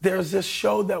 There's this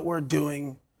show that we're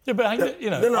doing. Yeah, but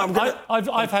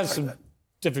I've had some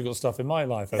difficult stuff in my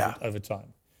life over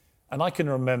time. And I can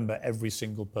remember every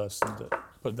single person that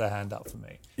put their hand up for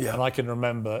me. Yeah. And I can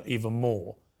remember even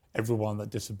more everyone that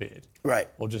disappeared. Right.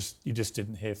 Or you just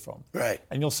didn't hear from. Right.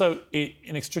 And you're so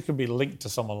inextricably linked to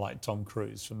someone like Tom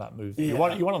Cruise from that movie.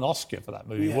 Yeah. You won an Oscar for that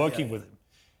movie, working with him.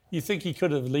 You think he could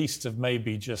have at least have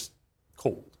maybe just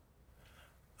called?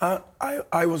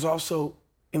 I was also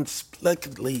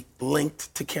inexplicably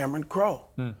linked to Cameron Crowe.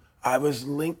 I was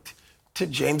linked to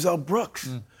James L. Brooks.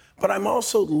 But I'm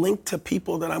also linked to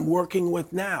people that I'm working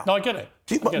with now. No, I get it.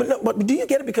 But do you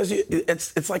get it? Because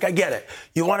it's like I get it.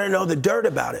 You want to know the dirt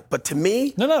about it. But to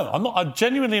me... No, I'm not. I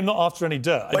genuinely am not after any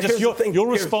dirt. Your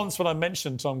response when I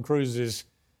mentioned Tom Cruise's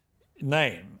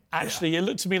name, actually, it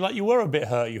looked to me like you were a bit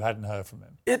hurt you hadn't heard from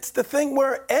him. It's the thing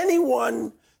where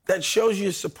anyone that shows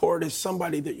you support is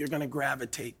somebody that you're going to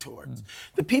gravitate towards.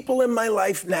 The people in my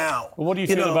life now... Well, what do you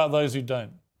feel about those who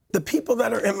don't? The people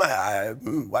that are in my...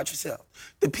 watch yourself.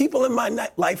 The people in my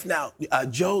life now,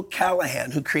 Joe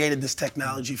Callahan, who created this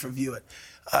technology for View It,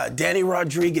 Danny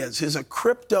Rodriguez, who's a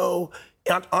crypto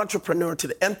entrepreneur to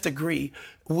the nth degree,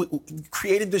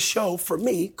 created the show for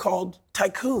me called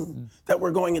Tycoon that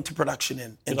we're going into production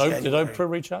in January. Did Oprah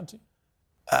reach out to you?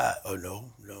 No.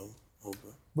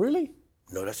 Oprah. Really?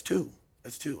 No, that's two.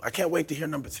 I can't wait to hear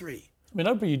number 3. I mean,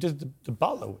 Oprah you did the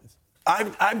Butler with.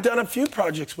 I've done a few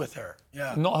projects with her.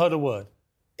 Yeah. Not heard a word.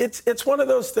 It's one of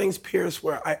those things, Piers,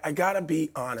 where I gotta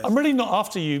be honest. I'm really not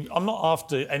after you. I'm not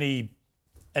after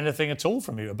anything at all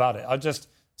from you about it. I just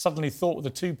suddenly thought the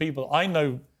two people I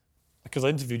know, because I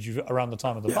interviewed you around the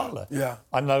time of the Butler. Yeah.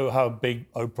 I know how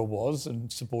big Oprah was and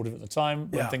supportive at the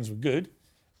time when things were good.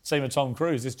 Same with Tom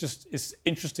Cruise. It's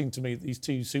interesting to me that these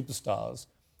two superstars,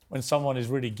 when someone is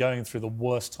really going through the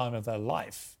worst time of their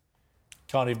life,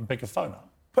 can't even pick a phone up.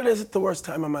 But is it the worst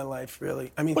time of my life,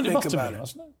 really? I mean, think about it.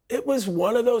 Wasn't it? It was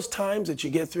one of those times that you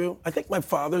get through. I think my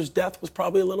father's death was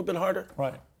probably a little bit harder.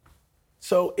 Right.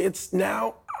 So it's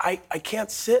now, I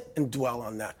can't sit and dwell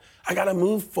on that. I got to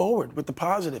move forward with the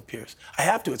positive, Piers. I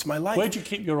have to. It's my life. Where'd you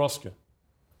keep your Oscar?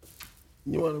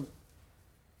 You want to...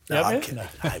 No, I'm kidding.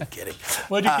 I'm kidding.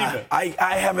 Where'd you keep it?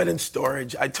 I have it in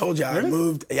storage. I told you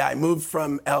really? I moved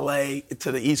from LA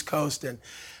to the East Coast, and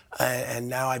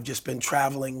now I've just been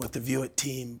traveling with the View It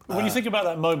team. When you think about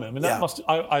that moment, I mean,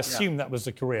 I assume that was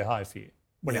a career high for you,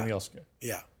 winning the Oscar.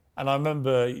 Yeah. And I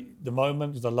remember the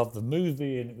moment, because I loved the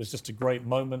movie, and it was just a great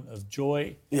moment of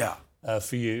joy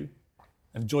for you,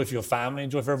 and joy for your family,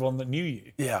 and joy for everyone that knew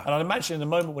you. Yeah. And I'd imagine in the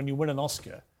moment when you win an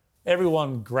Oscar,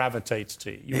 everyone gravitates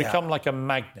to you. You become like a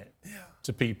magnet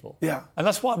to people. Yeah. And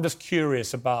that's why I'm just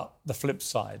curious about the flip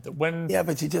side, that when... Yeah,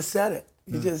 but you just said it.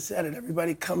 You just said it.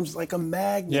 Everybody comes like a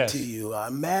magnet to you.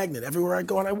 A magnet. Everywhere I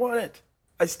go, and I want it.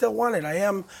 I still want it.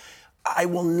 I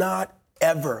will not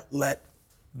ever let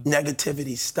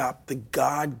negativity stop the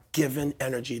God-given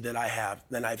energy that I have,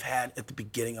 that I've had at the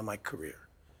beginning of my career.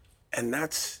 And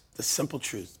that's the simple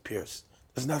truth, Piers.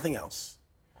 There's nothing else.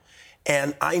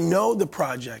 And I know the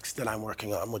projects that I'm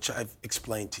working on, which I've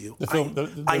explained to you. The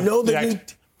film, I know the new...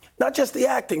 Not just the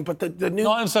acting, but the new...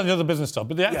 No, I understand the other business stuff,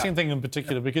 but the acting thing in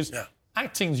particular, because Yeah.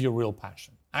 acting's your real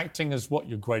passion. Acting is what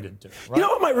you're great at doing, right? You know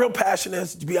what my real passion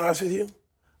is, to be honest with you?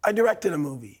 I directed a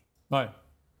movie. Right.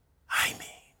 I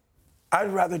mean,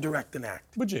 I'd rather direct than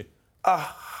act. Would you?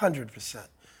 100%.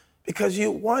 Because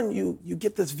you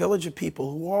get this village of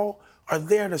people who all are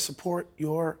there to support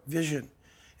your vision.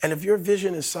 And if your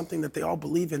vision is something that they all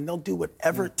believe in, they'll do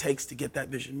whatever it takes to get that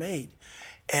vision made.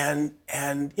 And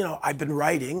you know, I've been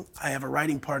writing. I have a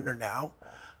writing partner now.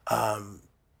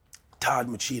 Todd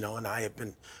Muccino and I have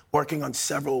been working on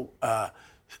several,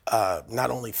 not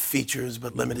only features,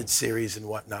 but limited series and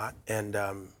whatnot. And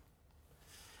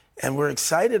we're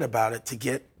excited about it to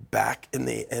get back in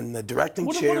the directing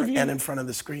chair and in front of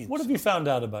the screens. What have you found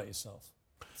out about yourself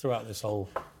throughout this whole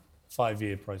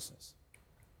 5-year process?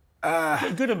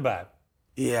 Good and bad.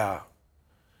 Yeah.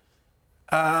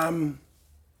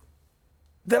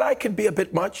 That I could be a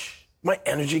bit much. My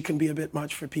energy can be a bit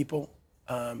much for people.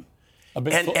 And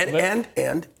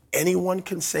anyone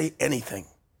can say anything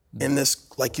in this,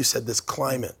 like you said, this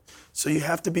climate. So you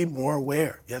have to be more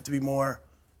aware. You have to be more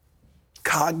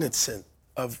cognizant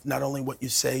of not only what you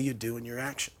say, you do, and your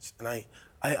actions. And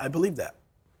I believe that.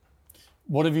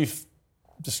 What have you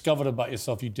discovered about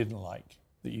yourself you didn't like,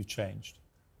 that you've changed?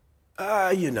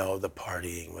 You know, the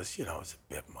partying was, was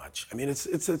a bit much. I mean,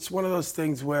 it's one of those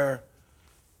things where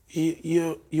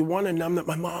you want to numb that.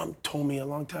 My mom told me a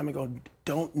long time ago,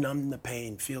 don't numb the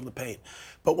pain, feel the pain.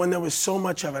 But when there was so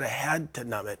much of it, I had to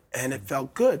numb it, and it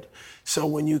felt good. So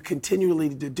when you continually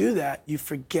do that, you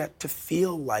forget to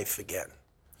feel life again.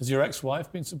 Has your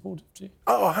ex-wife been supportive to you?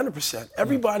 Oh, 100%.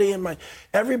 Everybody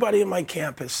in my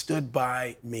camp has stood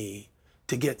by me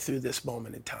to get through this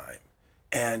moment in time.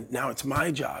 And now it's my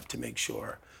job to make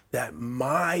sure that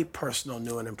my personal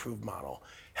new and improved model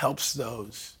helps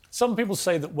those. Some people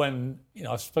say that when,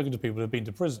 I've spoken to people who have been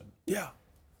to prison. Yeah.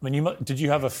 I mean, did you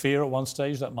have a fear at one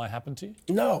stage that might happen to you?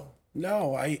 No.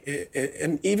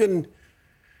 And even,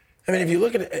 if you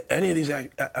look at any of these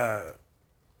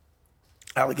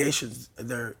allegations,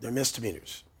 they're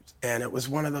misdemeanors. And it was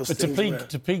one of those things But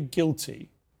to plead guilty,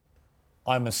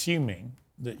 I'm assuming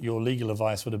that your legal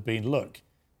advice would have been, look,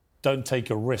 don't take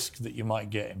a risk that you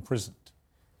might get imprisoned.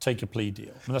 Take a plea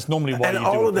deal. And that's normally why you do it. And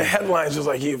all of the headlines was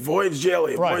like, he avoids jail,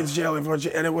 he avoids jail, he avoids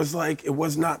jail. And it was like, it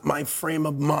was not my frame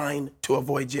of mind to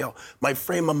avoid jail. My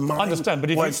frame of mind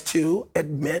was to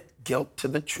admit guilt to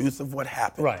the truth of what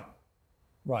happened.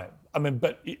 Right. I mean,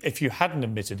 but if you hadn't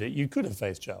admitted it, you could have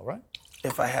faced jail, right?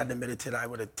 If I hadn't admitted it, I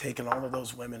would have taken all of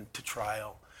those women to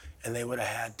trial, and they would have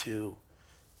had to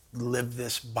live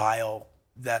this bile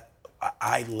that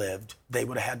I lived. They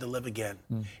would have had to live again.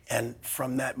 And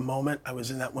from that moment, I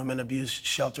was in that women abuse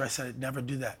shelter. I said I'd never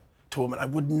do that to a woman. I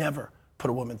would never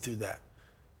put a woman through that.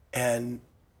 And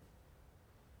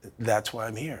that's why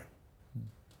I'm here.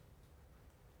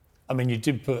 I mean, you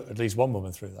did put at least one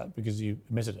woman through that because you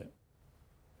admitted it.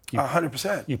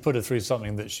 100%. You put her through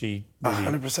something that she really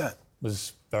 100%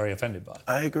 was very offended by.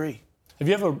 I agree. Have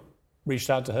you ever reached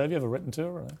out to her? Have you ever written to her?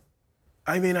 Or no?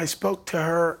 I mean, I spoke to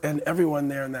her and everyone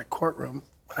there in that courtroom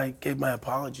when I gave my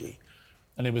apology.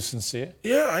 And it was sincere?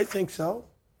 Yeah, I think so.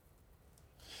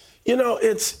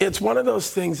 It's one of those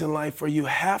things in life where you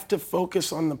have to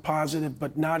focus on the positive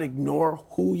but not ignore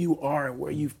who you are and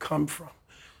where you've come from.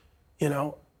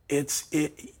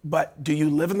 But do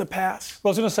you live in the past? Well,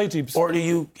 I was going to say to you... Or do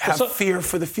you have fear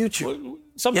for the future?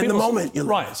 Some in people, the moment you live.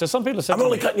 Right, so some people say I'm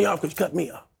only cutting you off because you cut me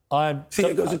off. See,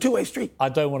 it goes a two-way street. I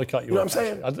don't want to cut you off. You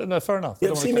know what I'm saying? No, fair enough. You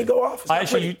ever see me go off?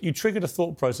 You triggered a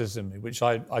thought process in me, which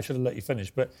I should have let you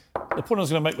finish. But the point I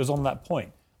was going to make was on that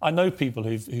point. I know people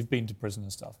who've been to prison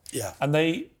and stuff. Yeah. And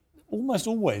they almost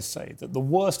always say that the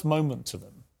worst moment to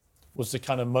them was the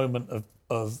kind of moment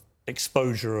of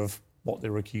exposure of what they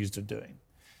were accused of doing.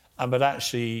 But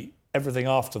actually, everything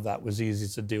after that was easy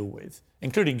to deal with,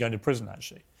 including going to prison,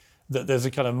 actually. That there's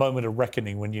a kind of moment of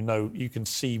reckoning when you can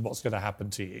see what's going to happen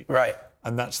to you. Right.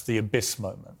 And that's the abyss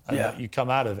moment. And that you come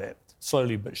out of it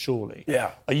slowly but surely.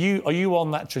 Yeah. Are you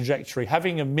on that trajectory,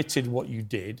 having admitted what you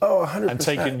did 100%. and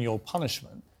taken your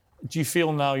punishment? Do you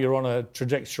feel now you're on a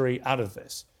trajectory out of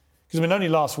this? Because, only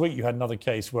last week you had another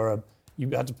case where you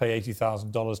had to pay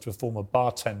 $80,000 to a former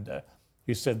bartender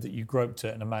who said that you groped her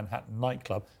in a Manhattan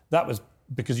nightclub. That was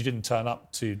because you didn't turn up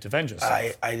to defend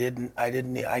yourself. I didn't.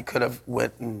 I could have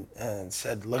went and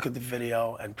said, look at the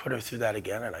video and put her through that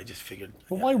again, and I just figured.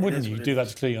 But why wouldn't you do that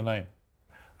to clear your name?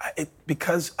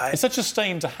 Because it's such a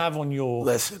stain to have on your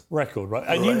record, right?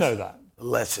 And you know that.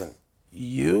 Listen,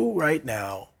 you right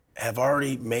now have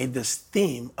already made this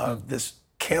theme of this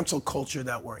cancel culture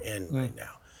that we're in right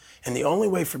now. And the only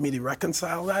way for me to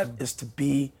reconcile that is to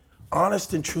be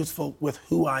honest and truthful with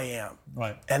who I am.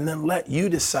 Right. And then let you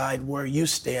decide where you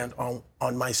stand on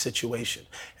my situation.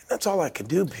 And that's all I can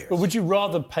do, Piers. But would you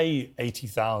rather pay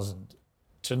 $80,000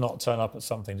 to not turn up at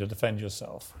something to defend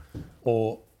yourself,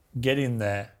 or get in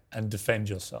there and defend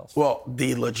yourself? Well,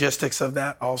 the logistics of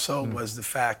that also was the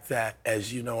fact that,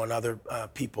 as you know, and other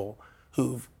people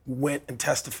who went and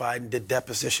testified and did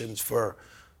depositions for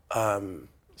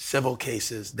civil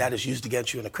cases, that is used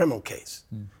against you in a criminal case.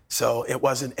 So it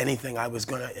wasn't anything I was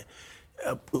going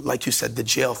to, like you said, the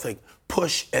jail thing,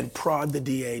 push and prod the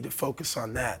DA to focus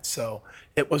on that. So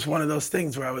it was one of those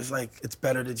things where I was like, it's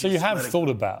better to just So you have let it thought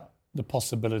about the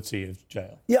possibility of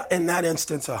jail? Yeah, in that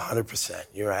instance, 100%.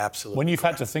 You're absolutely When you've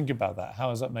correct. had to think about that, how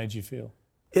has that made you feel?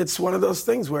 It's one of those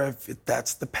things where if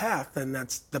that's the path, then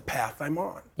that's the path I'm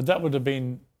on. But that would have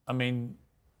been, I mean,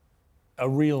 a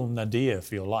real nadir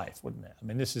for your life, wouldn't it? I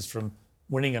mean, this is from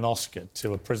winning an Oscar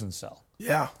to a prison cell.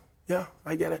 Yeah,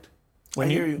 I get it. When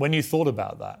I you hear you. when you thought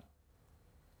about that,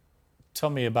 tell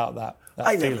me about that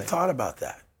I feeling. never thought about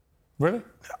that. Really?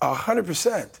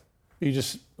 100%. You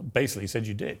just basically said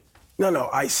you did. No,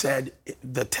 I said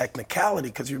the technicality,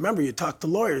 because remember, you talk to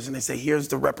lawyers and they say, here's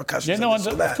the repercussions Yeah, no, of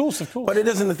this or that. of course. But it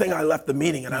isn't the thing I left the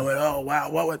meeting and I went, oh,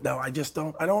 wow, no, I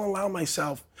don't allow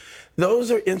myself. Those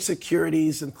are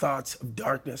insecurities and thoughts of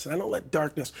darkness. And I don't let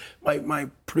darkness, my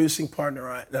producing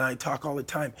partner and I talk all the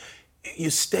time,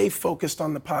 you stay focused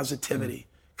on the positivity,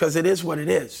 because it is what it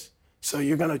is. So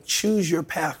you're going to choose your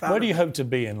path out. Where do you hope to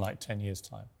be in like 10 years'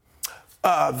 time?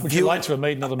 Would you like to have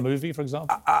made another movie, for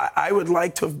example? I would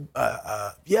like to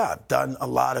have, done a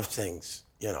lot of things,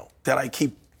 that I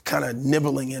keep kind of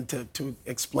nibbling into to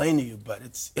explain to you. But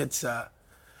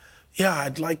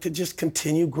I'd like to just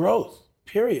continue growth,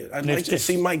 period. I'd like to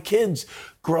see my kids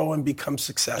grow and become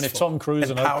successful. And if Tom Cruise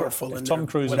and powerful,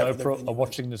 Oprah, Oprah are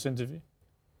watching this interview?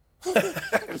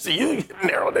 So you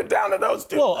narrowed it down to those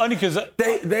two. Well, only because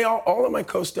they all of my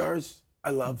co-stars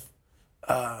I love.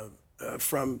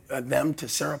 From them to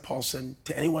Sarah Paulson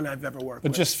to anyone I've ever worked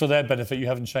with. But just for their benefit, you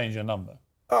haven't changed your number.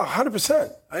 Oh,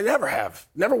 100%. I never have.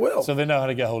 Never will. So they know how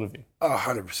to get hold of you. Oh,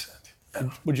 100%.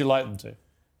 Yeah. Would you like them to?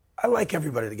 I like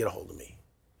everybody to get a hold of me.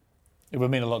 It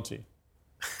would mean a lot to you.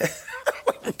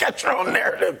 You got your own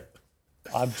narrative.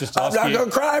 I'm just I'm asking not going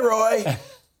to cry, Roy.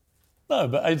 No,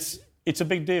 but it's a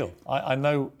big deal. I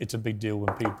know it's a big deal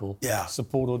when people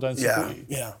support or don't support you.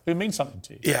 Yeah. It means something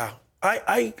to you. Yeah.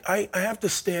 I have to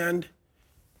stand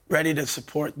ready to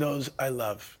support those I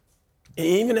love.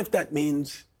 Even if that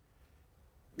means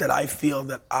that I feel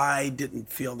that I didn't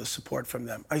feel the support from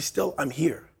them. I'm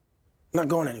here. I'm not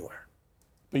going anywhere.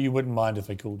 But you wouldn't mind if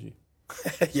they called you?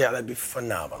 Yeah, that'd be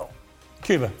phenomenal.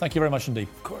 Cuba, thank you very much indeed.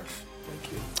 Of course.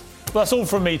 Thank you. Well, that's all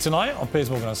from me tonight on Piers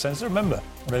Morgan Uncensored. Remember,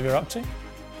 whatever you're up to,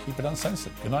 keep it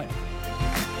uncensored. Good night.